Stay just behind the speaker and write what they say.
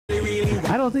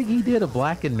I don't think he did a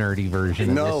black and nerdy version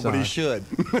of this No, song. but he should.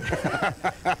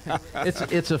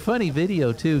 It's a funny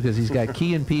video, too, because he's got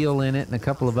Key and Peele in it and a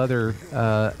couple of other,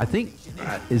 I think,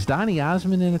 is Donny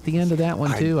Osmond in at the end of that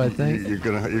one, too, I think? You're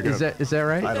gonna, Is that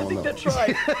right? I don't think know. that's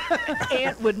right.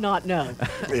 Ant would not know.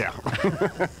 Yeah.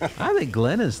 I think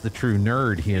Glenn is the true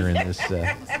nerd here in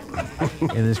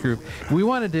this group. We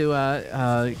wanted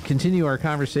to continue our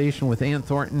conversation with Ant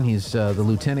Thornton. He's the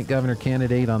lieutenant governor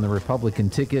candidate on the Republican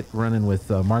ticket, running with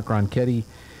Mark Ronchetti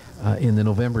in the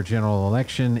November general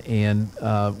election. And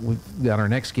we've got our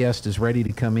next guest is ready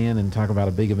to come in and talk about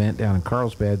a big event down in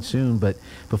Carlsbad soon. But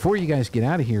before you guys get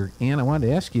out of here, Ant, I wanted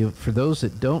to ask you, for those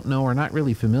that don't know or not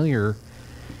really familiar,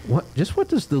 what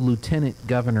does the lieutenant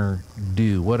governor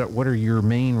do? What are your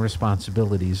main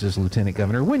responsibilities as lieutenant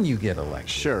governor when you get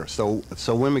elected? Sure. So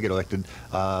when we get elected,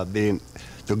 the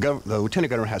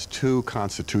lieutenant governor has two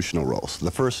constitutional roles.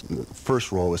 The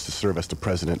first role is to serve as the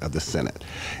president of the Senate,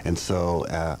 and so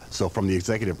from the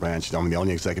executive branch, I'm the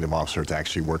only executive officer that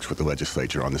actually works with the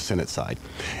legislature on the Senate side,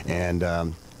 and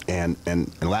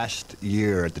last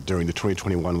year during the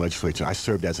 2021 legislature, I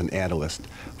served as an analyst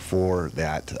for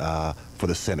that. For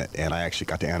the Senate, and I actually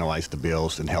got to analyze the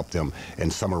bills and help them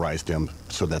and summarize them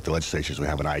so that the legislatures would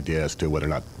have an idea as to whether or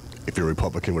not, if you're a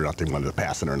Republican, whether or not they wanted to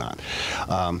pass it or not.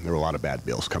 There were a lot of bad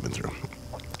bills coming through.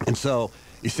 And so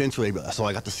essentially, so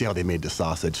I got to see how they made the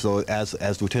sausage. So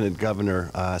as lieutenant governor,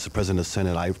 as the president of the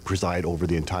Senate, I preside over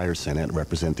the entire Senate,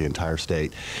 represent the entire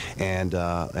state, and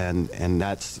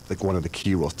that's like one of the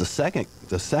key roles. The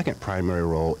second primary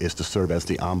role is to serve as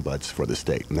the ombuds for the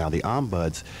state. Now, the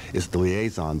ombuds is the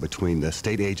liaison between the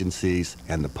state agencies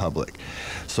and the public.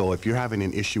 So if you're having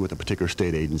an issue with a particular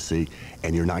state agency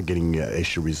and you're not getting the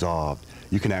issue resolved,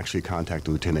 you can actually contact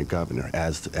the lieutenant governor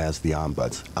as the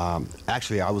ombuds.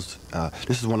 Actually,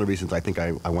 this is one of the reasons I think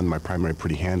I won my primary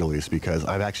pretty handily, is because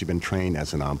I've actually been trained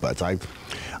as an ombuds.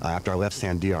 After I left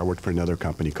Sandia, I worked for another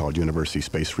company called University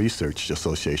Space Research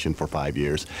Association for 5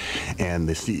 years, and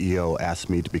the CEO asked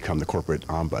me to become the corporate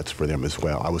ombuds for them as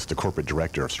well. I was the corporate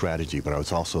director of strategy, but I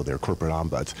was also their corporate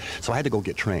ombuds. So I had to go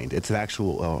get trained. It's an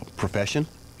actual profession.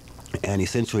 And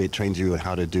essentially, it trains you on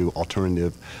how to do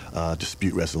alternative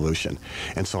dispute resolution.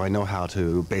 And so I know how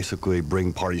to basically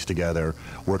bring parties together,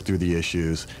 work through the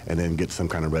issues, and then get some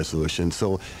kind of resolution.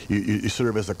 So you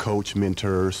serve as a coach,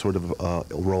 mentor sort of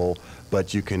role,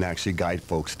 but you can actually guide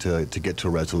folks to get to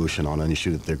a resolution on an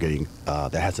issue that they're getting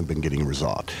that hasn't been getting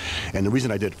resolved. And the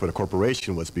reason I did it for the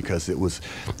corporation was because it was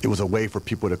a way for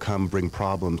people to come bring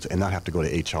problems and not have to go to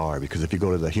HR. Because if you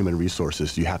go to the human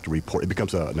resources, you have to report. It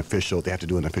becomes an official. They have to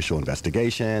do an official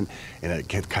investigation, and it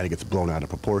kind of gets blown out of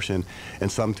proportion.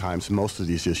 And sometimes most of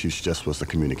these issues just was a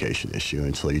communication issue,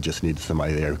 and so you just needed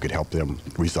somebody there who could help them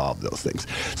resolve those things.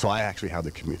 So I actually have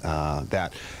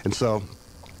that, and so.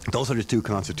 Those are the two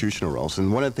constitutional roles.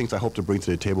 And one of the things I hope to bring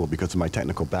to the table, because of my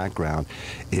technical background,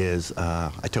 is I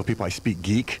tell people I speak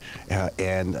geek,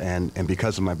 and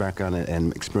because of my background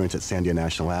and experience at Sandia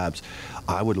National Labs,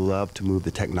 I would love to move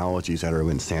the technologies that are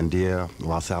in Sandia,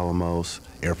 Los Alamos,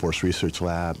 Air Force Research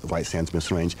Lab, the White Sands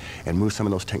Missile Range, and move some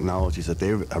of those technologies that they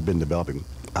have been developing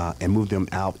and move them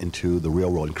out into the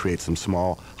real world and create some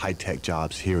small high-tech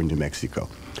jobs here in New Mexico.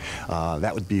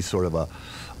 That would be sort of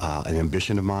an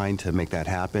ambition of mine to make that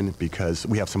happen, because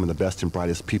we have some of the best and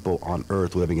brightest people on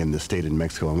earth living in the state of New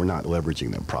Mexico, and we're not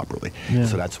leveraging them properly. Yeah.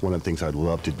 So that's one of the things I'd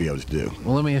love to be able to do.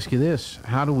 Well, let me ask you this.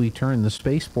 How do we turn the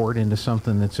spaceport into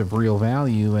something that's of real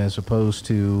value as opposed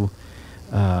to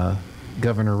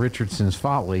Governor Richardson's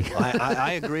folly?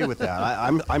 I agree with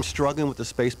that. I'm struggling with the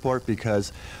spaceport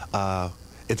because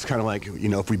it's kind of like,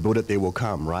 if we build it, they will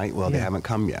come, right? Well, they haven't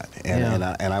come yet, and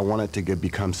I want it to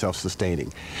become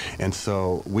self-sustaining, and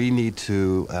so we need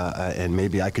to, and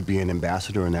maybe I could be an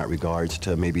ambassador in that regards,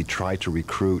 to maybe try to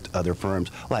recruit other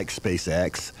firms like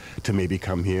SpaceX to maybe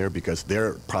come here, because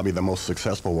they're probably the most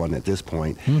successful one at this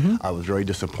point. Mm-hmm. I was very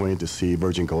disappointed to see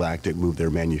Virgin Galactic move their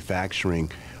manufacturing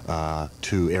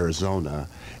to Arizona,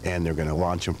 and they're going to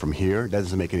launch them from here. That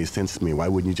doesn't make any sense to me. Why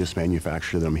wouldn't you just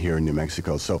manufacture them here in New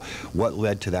Mexico? So what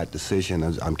led to that decision,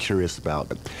 I'm curious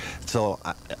about. So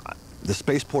the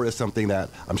spaceport is something that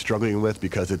I'm struggling with,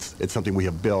 because it's something we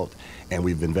have built and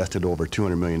we've invested over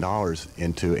 $200 million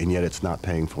into, and yet it's not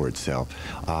paying for itself.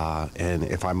 And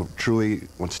if I'm truly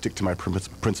want to stick to my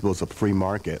principles of free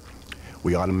market,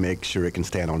 we ought to make sure it can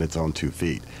stand on its own 2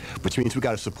 feet, which means we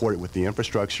got to support it with the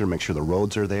infrastructure, make sure the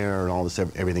roads are there and all this,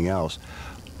 everything else.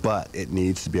 But it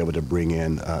needs to be able to bring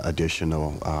in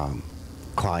additional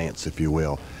clients, if you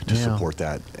will, to support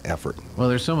that effort. Well,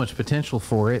 there's so much potential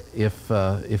for it if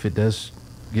it does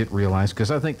get realized, because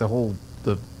I think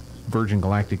the Virgin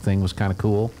Galactic thing was kind of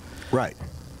cool. Right.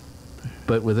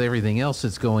 But with everything else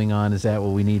that's going on, is that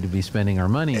what we need to be spending our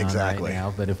money on Exactly. right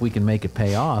now? But if we can make it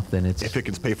pay off, then it's... If it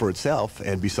can pay for itself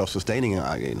and be self-sustaining,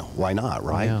 why not,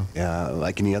 right?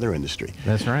 Like any other industry.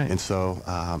 That's right. And so...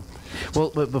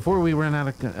 well, but before we run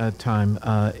out of time,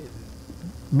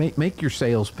 make your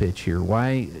sales pitch here.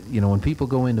 Why, when people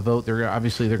go in to vote, they're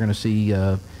going to see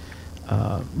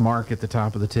Mark at the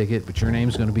top of the ticket, but your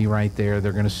name's going to be right there.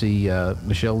 They're going to see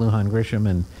Michelle Lujan Grisham,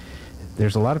 and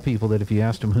there's a lot of people that if you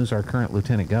asked him who's our current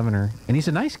lieutenant governor, and he's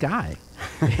a nice guy.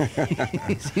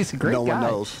 he's a great guy. No one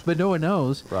knows. But no one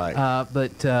knows. Right.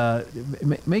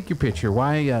 Make your pitch here.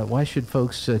 Why should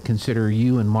folks consider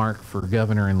you and Mark for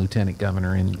governor and lieutenant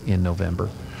governor in November?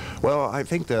 Well, I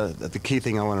think the key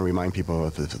thing I want to remind people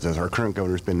of is that our current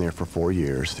governor's been there for 4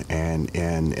 years, and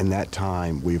in that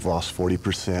time, we've lost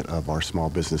 40% of our small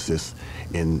businesses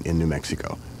in New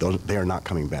Mexico. They are not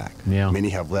coming back. Yeah. Many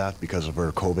have left because of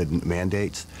our COVID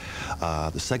mandates.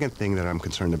 The second thing that I'm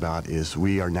concerned about is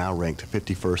we are now ranked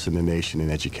 51st in the nation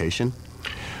in education.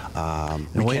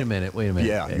 Wait a minute.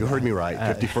 Yeah, you heard me right.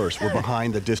 51st. We're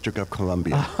behind the District of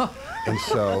Columbia, and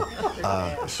so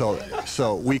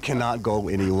we cannot go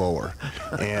any lower,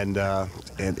 and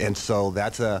so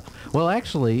that's a. Well,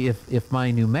 actually, if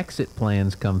my New Mexico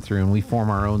plans come through and we form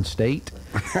our own state,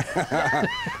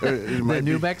 then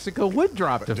New Mexico would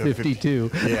drop to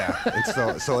 52. Yeah,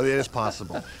 and so it is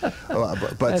possible.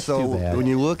 But That's so too bad. when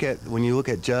you look at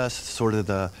just sort of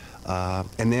the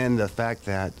and then the fact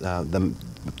that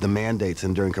the mandates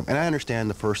and and I understand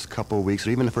the first couple of weeks or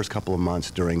even the first couple of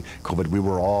months during COVID, we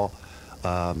were all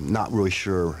not really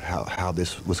sure how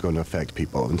this was going to affect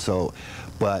people, and so,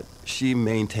 but she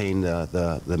maintained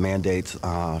the mandates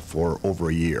for over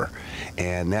a year,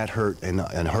 and that hurt and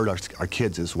hurt our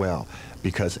kids as well,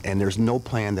 because there's no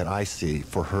plan that I see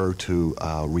for her to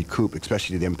recoup,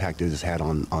 especially the impact it has had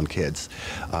on kids.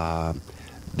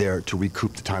 There to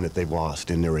recoup the time that they've lost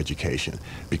in their education,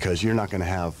 because you're not going to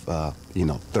have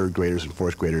third graders and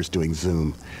fourth graders doing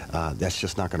Zoom. That's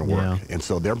just not going to work. Yeah. And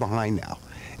so they're behind now,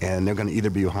 and they're going to either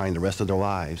be behind the rest of their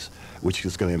lives, which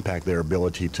is going to impact their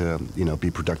ability to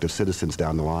be productive citizens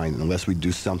down the line, unless we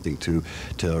do something to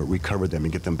recover them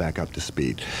and get them back up to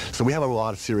speed. So we have a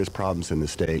lot of serious problems in the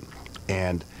state,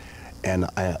 and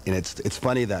it's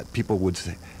funny that people would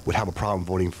have a problem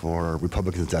voting for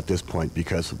Republicans at this point,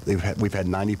 because we've had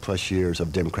 90 plus years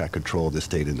of Democrat control of the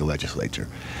state in the legislature,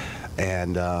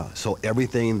 and so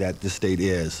everything that this state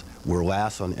is, we're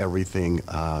last on everything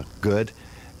good,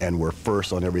 and we're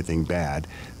first on everything bad.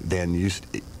 Then you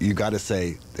got to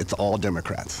say it's all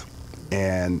Democrats.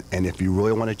 And if you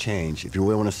really want to change, if you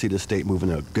really want to see the state move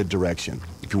in a good direction,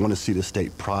 if you want to see the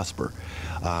state prosper,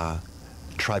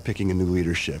 try picking a new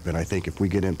leadership. And I think if we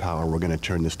get in power, we're going to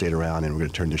turn the state around and we're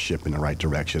going to turn the ship in the right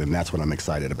direction. And that's what I'm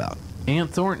excited about. Ant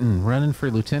Thornton, running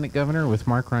for lieutenant governor with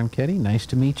Mark Ronchetti. Nice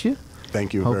to meet you.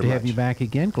 Thank you Hope very to much. have you back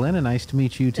again. Glenna, nice to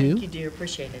meet you too. Thank you, dear.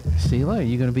 Appreciate it. Selah, are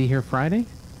you going to be here Friday?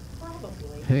 Probably.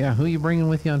 Yeah, who are you bringing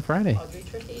with you on Friday? Audrey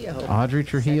Trujillo. Audrey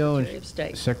Trujillo, Secretary of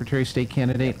State. Secretary of State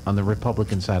candidate on the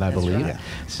Republican side, I That's believe. right.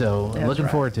 So That's looking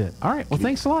right. forward to it. All right. Well,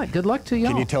 thanks a lot. Good luck to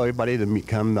y'all. Can you tell everybody to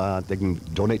come, they can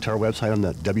donate to our website on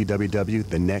the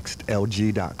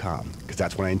www.thenextlg.com, because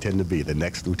that's what I intend to be, the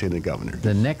next lieutenant governor.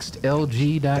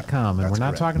 TheNextLG.com. And That's we're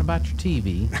not correct. talking about your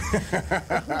TV.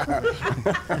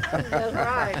 That's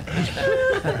right.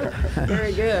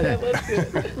 Very good. That was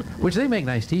good. Which they make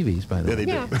nice TVs, by the Yeah, way.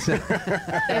 they do.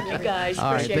 Thank you, guys.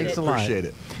 All right. Appreciate Thanks it. a lot. Appreciate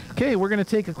it. Okay, we're going to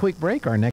take a quick break. Our next